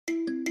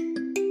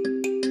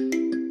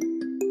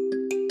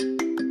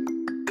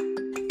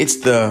It's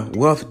the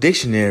Wealth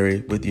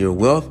Dictionary with your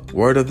wealth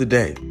word of the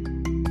day.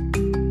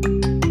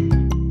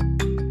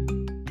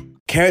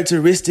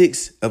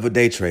 Characteristics of a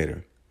day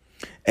trader.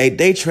 A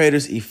day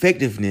trader's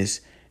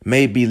effectiveness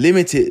may be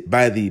limited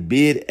by the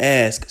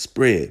bid-ask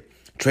spread,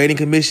 trading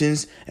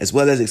commissions, as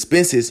well as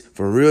expenses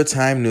for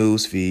real-time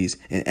news feeds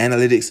and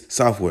analytics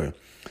software.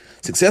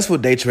 Successful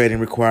day trading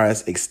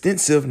requires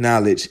extensive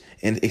knowledge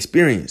and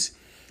experience.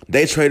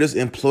 Day traders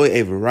employ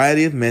a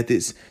variety of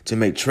methods to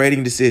make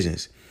trading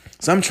decisions.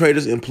 Some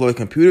traders employ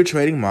computer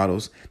trading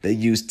models that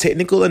use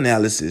technical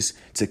analysis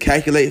to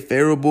calculate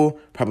favorable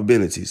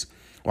probabilities,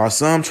 while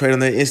some trade on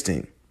their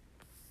instinct.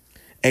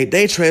 A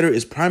day trader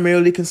is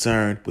primarily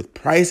concerned with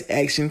price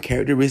action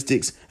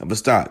characteristics of a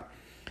stock.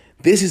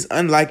 This is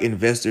unlike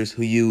investors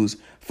who use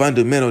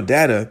fundamental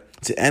data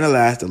to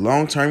analyze the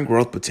long-term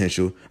growth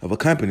potential of a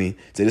company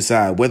to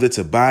decide whether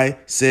to buy,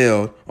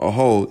 sell, or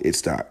hold its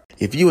stock.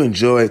 If you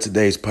enjoyed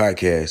today's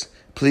podcast,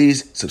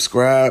 please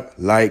subscribe,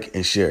 like,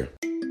 and share.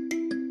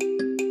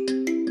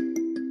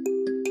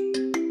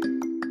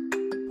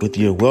 With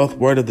your wealth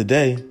word of the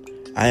day,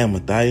 I am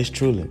Matthias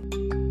Trulin.